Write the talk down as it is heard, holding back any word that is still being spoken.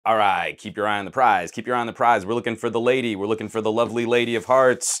All right, keep your eye on the prize. Keep your eye on the prize. We're looking for the lady. We're looking for the lovely lady of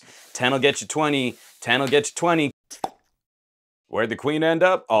hearts. 10 will get you 20. 10 will get you 20. Where'd the queen end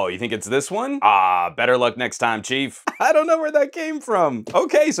up? Oh, you think it's this one? Ah, better luck next time, Chief. I don't know where that came from.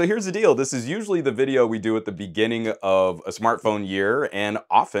 Okay, so here's the deal. This is usually the video we do at the beginning of a smartphone year, and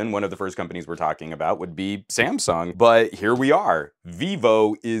often one of the first companies we're talking about would be Samsung. But here we are.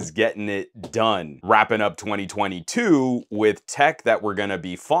 Vivo is getting it done. Wrapping up 2022 with tech that we're gonna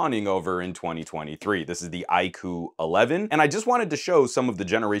be fawning over in 2023. This is the iQOO 11, and I just wanted to show some of the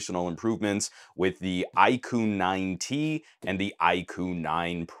generational improvements with the iQOO 9T and the iQOO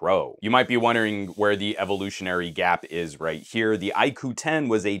 9 Pro. You might be wondering where the evolutionary gap is right here. The iQOO 10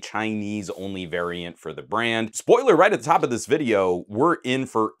 was a Chinese-only variant for the brand. Spoiler right at the top of this video, we're in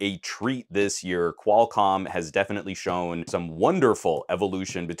for a treat this year. Qualcomm has definitely shown some wonderful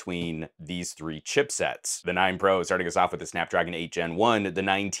evolution between these three chipsets. The 9 Pro starting us off with the Snapdragon 8 Gen 1, the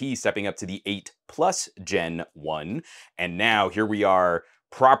 9T stepping up to the 8 Plus Gen 1, and now here we are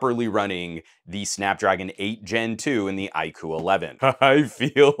properly running the Snapdragon 8 Gen 2 in the iQOO 11. I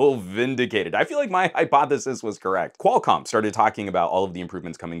feel vindicated. I feel like my hypothesis was correct. Qualcomm started talking about all of the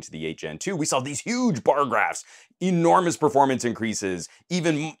improvements coming to the 8 Gen 2. We saw these huge bar graphs, enormous performance increases,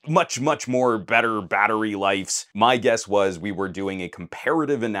 even much more better battery lives. My guess was we were doing a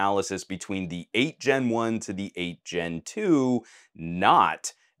comparative analysis between the 8 Gen 1 to the 8 Gen 2,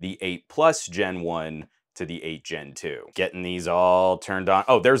 not the 8 Plus Gen 1 to the 8 Gen 2. Getting these all turned on.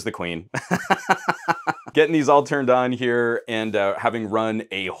 Oh, there's the queen. Getting these all turned on here and having run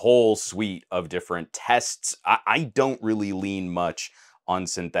a whole suite of different tests. I don't really lean much on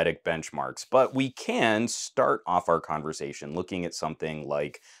synthetic benchmarks, but we can start off our conversation looking at something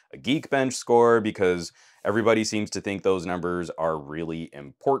like a Geekbench score, because everybody seems to think those numbers are really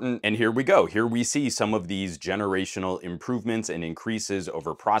important. And here we go. Here we see some of these generational improvements and increases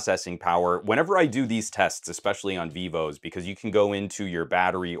over processing power. Whenever I do these tests, especially on Vivos, because you can go into your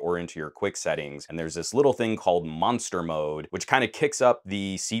battery or into your quick settings, and there's this little thing called monster mode, which kind of kicks up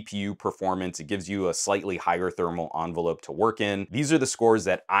the CPU performance. It gives you a slightly higher thermal envelope to work in. These are the scores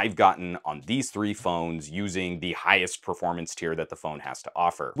that I've gotten on these three phones using the highest performance tier that the phone has to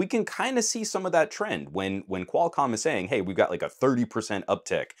offer. We can kind of see some of that trend when Qualcomm is saying, hey, we've got like a 30%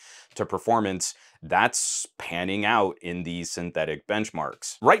 uptick to performance. That's panning out in these synthetic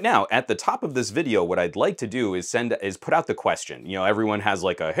benchmarks. Right now, at the top of this video, what I'd like to do is put out the question. You know, everyone has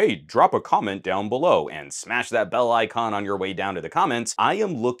like a, hey, drop a comment down below and smash that bell icon on your way down to the comments.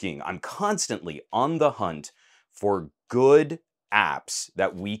 I'm constantly on the hunt for good apps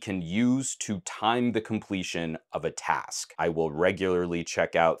that we can use to time the completion of a task. I will regularly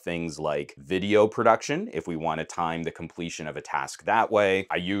check out things like video production if we want to time the completion of a task that way.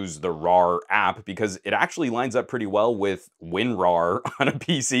 I use the RAR app because it actually lines up pretty well with WinRAR on a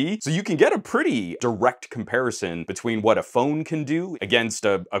PC. So you can get a pretty direct comparison between what a phone can do against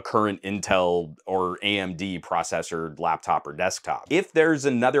a current Intel or AMD processor, laptop or desktop. If there's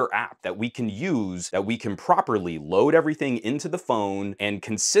another app that we can use that we can properly load everything into the phone and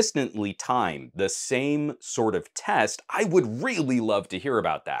consistently time the same sort of test, I would really love to hear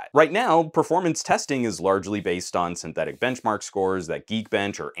about that. Right now, performance testing is largely based on synthetic benchmark scores, that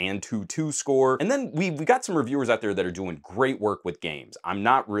Geekbench or AnTuTu score. And then we've got some reviewers out there that are doing great work with games. I'm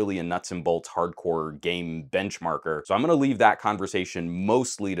not really a nuts and bolts hardcore game benchmarker, so I'm gonna leave that conversation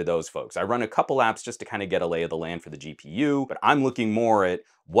mostly to those folks. I run a couple apps just to kind of get a lay of the land for the GPU, but I'm looking more at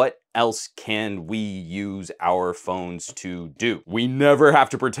what else can we use our phones to do? We never have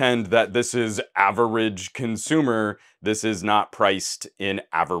to pretend that this is average consumer. This is not priced in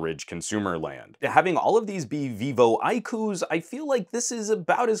average consumer land. Having all of these be Vivo iQOOs, I feel like this is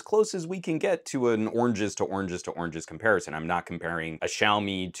about as close as we can get to an oranges to oranges to oranges comparison. I'm not comparing a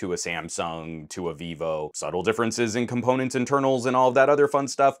Xiaomi to a Samsung to a Vivo. Subtle differences in components, internals, and all of that other fun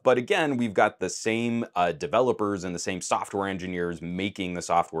stuff. But again, we've got the same developers and the same software engineers making the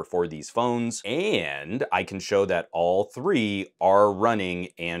software for these phones. And I can show that all three are running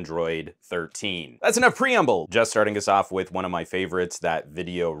Android 13. That's enough preamble. Just starting us off with one of my favorites, that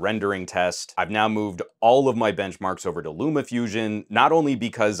video rendering test. I've now moved all of my benchmarks over to LumaFusion, not only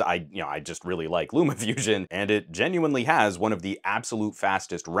because I just really like LumaFusion, and it genuinely has one of the absolute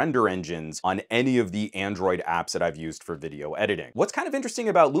fastest render engines on any of the Android apps that I've used for video editing. What's kind of interesting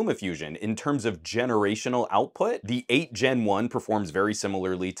about LumaFusion in terms of generational output, the 8 Gen 1 performs very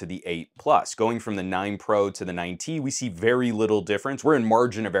similarly to the 8 Plus. Going from the 9 Pro to the 9T, we see very little difference. We're in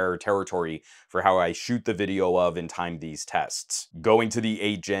margin of error territory for how I shoot the video of and time these tests. Going to the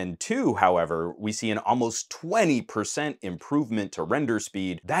 8 Gen 2, however, we see an almost 20% improvement to render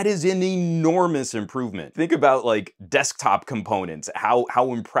speed. That is an enormous improvement. Think about like desktop components, how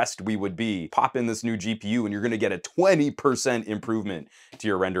impressed we would be. Pop in this new GPU and you're gonna get a 20% improvement to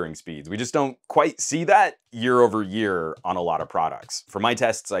your rendering speeds. We just don't quite see that year over year on a lot of products. For my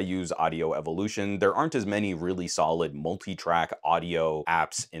tests, I use Audio Evolution. There aren't as many really solid multi-track audio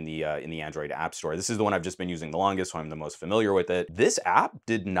apps in the Android App Store. This is the one I've just been using the longest, so I'm the most familiar with it. This app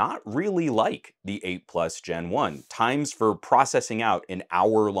did not really like the 8 Plus Gen 1. Times for processing out an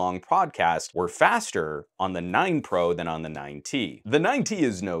hour-long podcast were faster on the 9 Pro than on the 9T. The 9T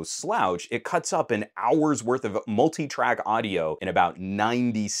is no slouch. It cuts up an hour's worth of multi-track audio in about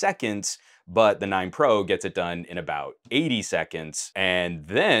 90 seconds, but the 9 Pro gets it done in about 80 seconds. And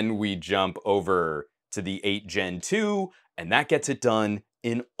then we jump over to the 8 Gen 2, and that gets it done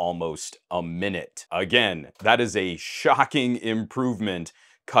in almost a minute. Again, that is a shocking improvement,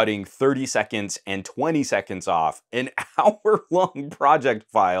 cutting 30 seconds and 20 seconds off an hour-long project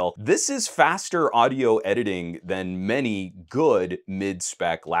file. This is faster audio editing than many good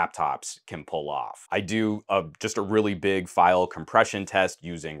mid-spec laptops can pull off. I do just a really big file compression test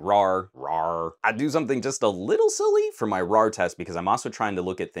using RAR. I do something just a little silly for my RAR test because I'm also trying to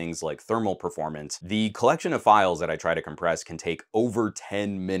look at things like thermal performance. The collection of files that I try to compress can take over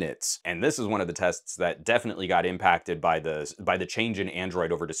 10 minutes. And this is one of the tests that definitely got impacted by the change in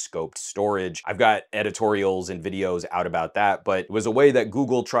Android over to scoped storage. I've got editorials and videos out about that, but it was a way that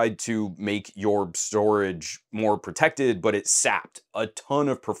Google tried to make your storage more protected, but it sapped a ton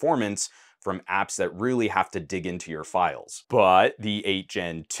of performance from apps that really have to dig into your files. But the 8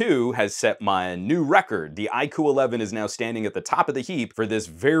 Gen 2 has set my new record. The iQOO 11 is now standing at the top of the heap for this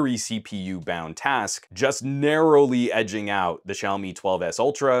very CPU-bound task, just narrowly edging out the Xiaomi 12S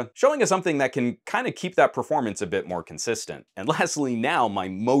Ultra, showing us something that can kind of keep that performance a bit more consistent. And lastly, now my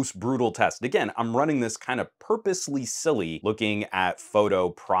most brutal test. Again, I'm running this kind of purposely silly looking at photo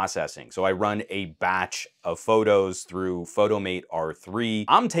processing. So I run a batch of photos through Photomate R3.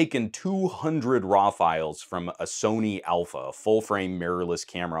 I'm taking 200 RAW files from a Sony Alpha, a full-frame mirrorless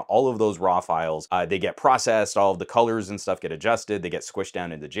camera. All of those RAW files, they get processed, all of the colors and stuff get adjusted, they get squished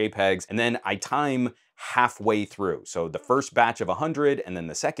down into JPEGs, and then I time halfway through. So the first batch of 100 and then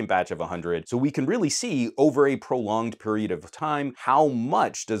the second batch of 100. So we can really see over a prolonged period of time, how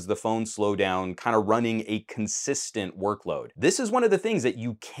much does the phone slow down kind of running a consistent workload. This is one of the things that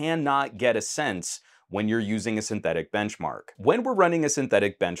you cannot get a sense when you're using a synthetic benchmark. When we're running a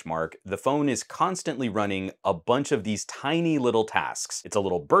synthetic benchmark, the phone is constantly running a bunch of these tiny little tasks. It's a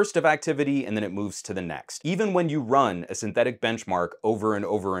little burst of activity and then it moves to the next. Even when you run a synthetic benchmark over and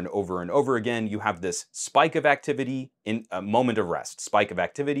over and over and over again, you have this spike of activity in a moment of rest, spike of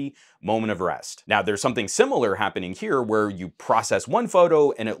activity, moment of rest. Now there's something similar happening here where you process one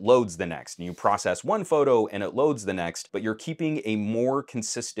photo and it loads the next, and you process one photo and it loads the next, but you're keeping a more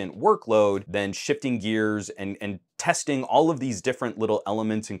consistent workload than shifting gears and testing all of these different little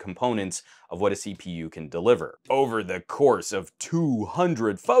elements and components of what a CPU can deliver. Over the course of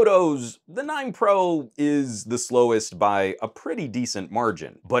 200 photos, the 9 Pro is the slowest by a pretty decent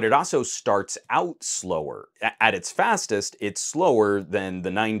margin, but it also starts out slower. At its fastest, it's slower than the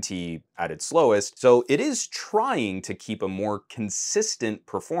 9T at its slowest, so it is trying to keep a more consistent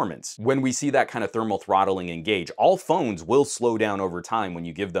performance. When we see that kind of thermal throttling engage, all phones will slow down over time when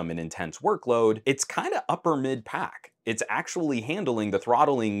you give them an intense workload. It's kind of upper mid-pack. It's actually handling the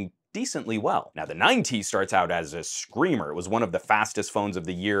throttling decently well. Now the 9T starts out as a screamer. It was one of the fastest phones of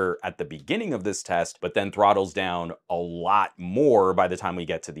the year at the beginning of this test, but then throttles down a lot more by the time we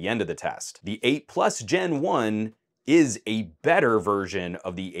get to the end of the test. The 8 Plus Gen 1 is a better version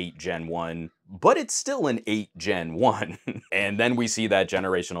of the 8 Gen 1, but it's still an 8 Gen 1. And then we see that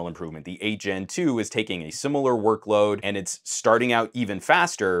generational improvement. The 8 Gen 2 is taking a similar workload and it's starting out even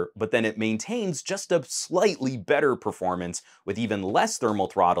faster, but then it maintains just a slightly better performance with even less thermal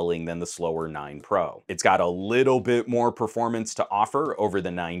throttling than the slower 9 Pro. It's got a little bit more performance to offer over the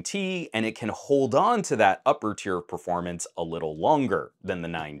 9T, and it can hold on to that upper tier performance a little longer than the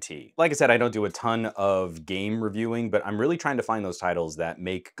 9T. Like I said, I don't do a ton of game reviewing, but I'm really trying to find those titles that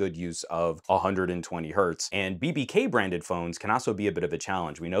make good use of 120 hertz. And BBK branded phones can also be a bit of a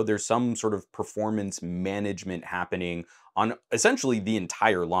challenge. We know there's some sort of performance management happening on essentially the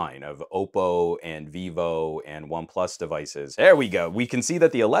entire line of Oppo and Vivo and OnePlus devices. There we go. We can see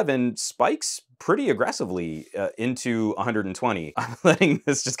that the 11 spikes pretty aggressively into 120. I'm letting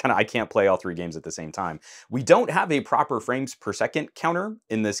this just kind of, I can't play all 3 games at the same time. We don't have a proper frames per second counter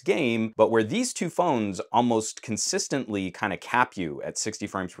in this game, but where these 2 phones almost consistently kind of cap you at 60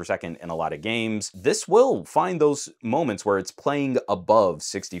 frames per second in a lot of games, this will find those moments where it's playing above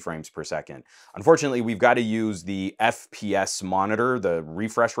 60 frames per second. Unfortunately, we've got to use the FPS monitor, the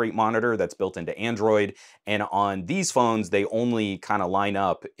refresh rate monitor that's built into Android, and on these phones, they only kind of line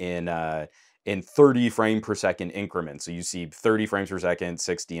up in 30 frame per second increments. So you see 30 frames per second,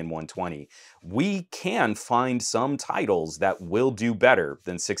 60, and 120. We can find some titles that will do better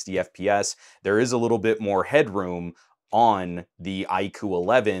than 60 FPS. There is a little bit more headroom on the iQOO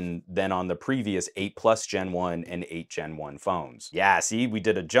 11 than on the previous 8 Plus Gen 1 and 8 Gen 1 phones. Yeah, see, we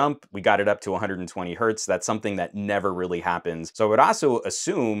did a jump, we got it up to 120 Hertz. That's something that never really happens. So I would also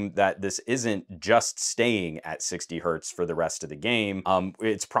assume that this isn't just staying at 60 Hertz for the rest of the game.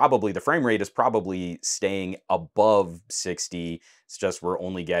 It's probably, the frame rate is probably staying above 60. It's just we're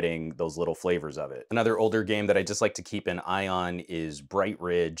only getting those little flavors of it. Another older game that I just like to keep an eye on is Bright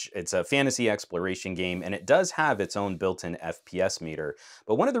Ridge. It's a fantasy exploration game, and it does have its own built-in FPS meter.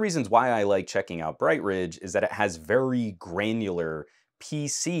 But one of the reasons why I like checking out Bright Ridge is that it has very granular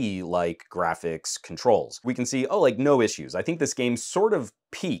PC-like graphics controls. We can see, oh, like no issues. I think this game sort of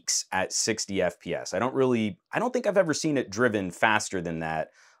peaks at 60 FPS. I don't think I've ever seen it driven faster than that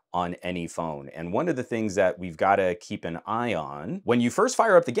on any phone. And one of the things that we've got to keep an eye on, when you first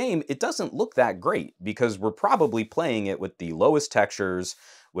fire up the game, it doesn't look that great because we're probably playing it with the lowest textures,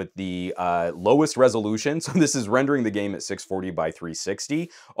 with the lowest resolution. So this is rendering the game at 640 by 360.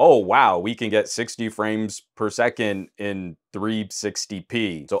 Oh, wow, we can get 60 frames per second in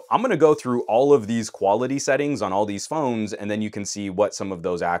 360p. So I'm gonna go through all of these quality settings on all these phones, and then you can see what some of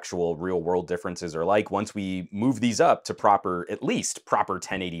those actual real world differences are like once we move these up to proper, at least proper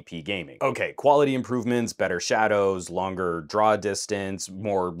 1080p gaming. Okay, quality improvements, better shadows, longer draw distance,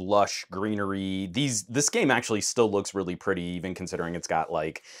 more lush greenery. This game actually still looks really pretty, even considering it's got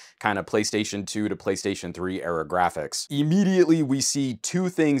like kind of PlayStation 2 to PlayStation 3 era graphics. Immediately we see 2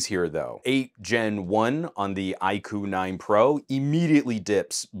 things here though. 8 Gen 1 on the iQOO 9 Pro immediately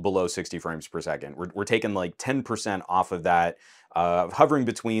dips below 60 frames per second. We're taking like 10% off of that, hovering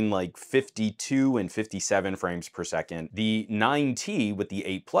between like 52 and 57 frames per second. The 9T with the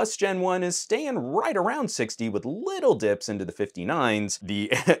 8 Plus Gen 1 is staying right around 60 with little dips into the 59s. The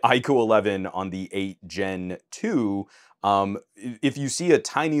iQOO 11 on the 8 Gen 2, if you see a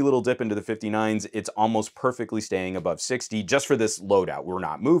tiny little dip into the 59s, it's almost perfectly staying above 60 just for this loadout. We're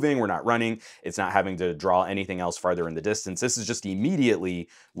not moving, we're not running, it's not having to draw anything else farther in the distance. This is just immediately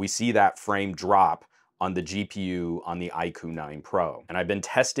we see that frame drop on the GPU on the iQOO 9 Pro. And I've been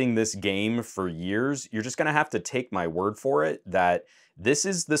testing this game for years. You're just gonna have to take my word for it that this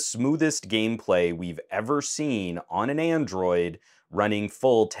is the smoothest gameplay we've ever seen on an Android running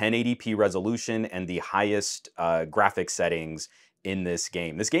full 1080p resolution and the highest graphics settings in this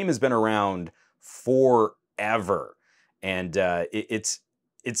game. This game has been around forever, and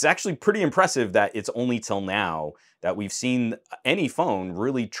it's actually pretty impressive that it's only till now that we've seen any phone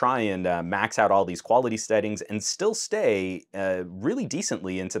really try and max out all these quality settings and still stay really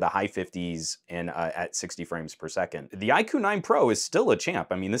decently into the high 50s and at 60 frames per second. The iQOO 9 Pro is still a champ.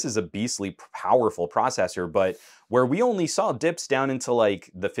 I mean, this is a beastly powerful processor, but where we only saw dips down into like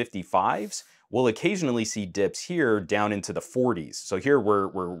the 55s, we'll occasionally see dips here down into the 40s. So here we're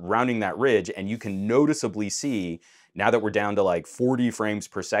rounding that ridge, and you can noticeably see now that we're down to like 40 frames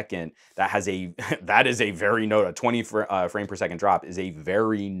per second, that is a very a 20 frame per second drop is a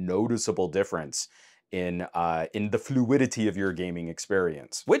very noticeable difference in the fluidity of your gaming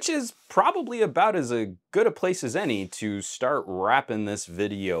experience, which is probably about as good a place as any to start wrapping this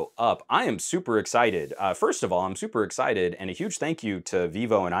video up. I am super excited. First of all, I'm super excited, and a huge thank you to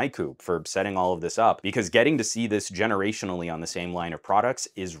Vivo and iQOO for setting all of this up, because getting to see this generationally on the same line of products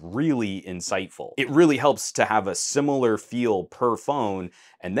is really insightful. It really helps to have a similar feel per phone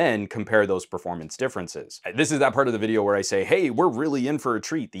and then compare those performance differences. This is that part of the video where I say, hey, we're really in for a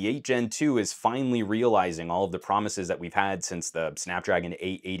treat. The 8 Gen 2 is finally realizing all of the promises that we've had since the Snapdragon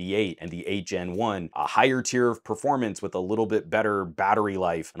 888 and the 8 Gen 1, a higher tier of performance with a little bit better battery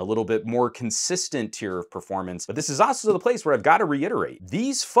life and a little bit more consistent tier of performance. But this is also the place where I've got to reiterate,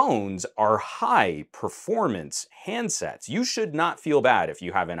 these phones are high performance handsets. You should not feel bad if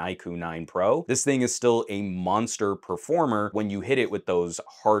you have an iQOO 9 Pro. This thing is still a monster performer when you hit it with those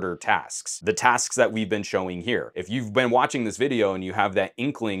harder tasks. The tasks that we've been showing here. If you've been watching this video and you have that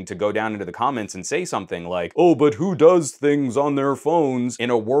inkling to go down into the comments and say something like, oh, but who does things on their phones in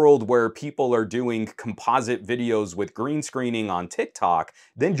a world where people are doing composite videos with green screening on TikTok,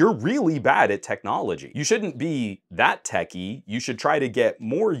 then you're really bad at technology. You shouldn't be that techie. You should try to get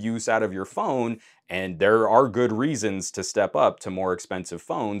more use out of your phone, and there are good reasons to step up to more expensive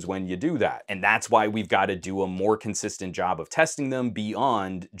phones when you do that. And that's why we've got to do a more consistent job of testing them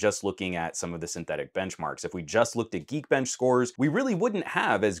beyond just looking at some of the synthetic benchmarks. If we just looked at Geekbench scores, we really wouldn't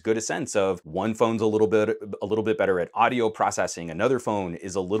have as good a sense of one phone's a little bit better at audio processing, another phone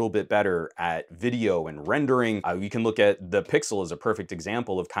is a little bit better at video and rendering. We can look at the Pixel as a perfect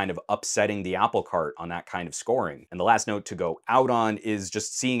example of kind of upsetting the apple cart on that kind of scoring. And the last note to go out on is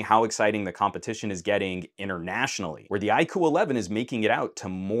just seeing how exciting the competition is getting internationally, where the iQOO 11 is making it out to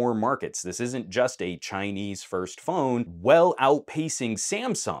more markets. This isn't just a Chinese first phone, well outpacing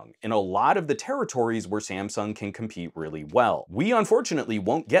Samsung in a lot of the territories where Samsung can compete really well. We unfortunately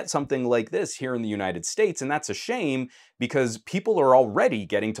won't get something like this here in the United States, and that's a shame because people are already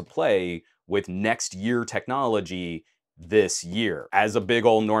getting to play with next year technology this year. As a big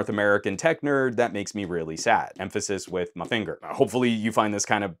old North American tech nerd, that makes me really sad. Emphasis with my finger. Hopefully you find this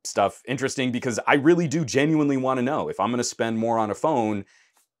kind of stuff interesting because I really do genuinely want to know if I'm going to spend more on a phone,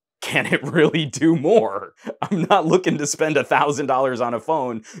 can it really do more? I'm not looking to spend $1,000 on a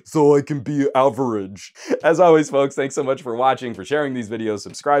phone so I can be average. As always, folks, thanks so much for watching, for sharing these videos,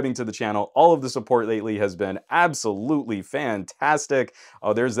 subscribing to the channel. All of the support lately has been absolutely fantastic.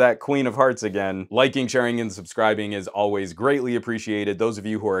 Oh, there's that Queen of Hearts again. Liking, sharing, and subscribing is always greatly appreciated. Those of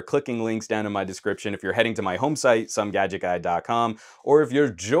you who are clicking links down in my description, if you're heading to my home site, SomeGadgetGuy.com, or if you're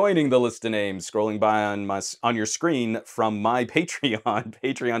joining the list of names scrolling by on your screen from my Patreon,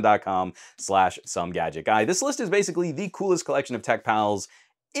 patreon.com/SomeGadgetGuy. This list is basically the coolest collection of tech pals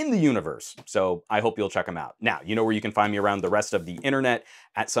in the universe, so I hope you'll check them out. Now, you know where you can find me around the rest of the internet,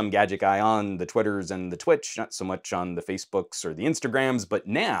 at SomeGadgetGuy on the Twitters and the Twitch, not so much on the Facebooks or the Instagrams, but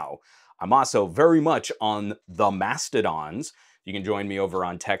now I'm also very much on the Mastodons. You can join me over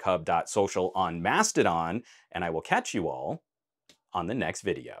on techhub.social on Mastodon, and I will catch you all on the next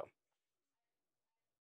video.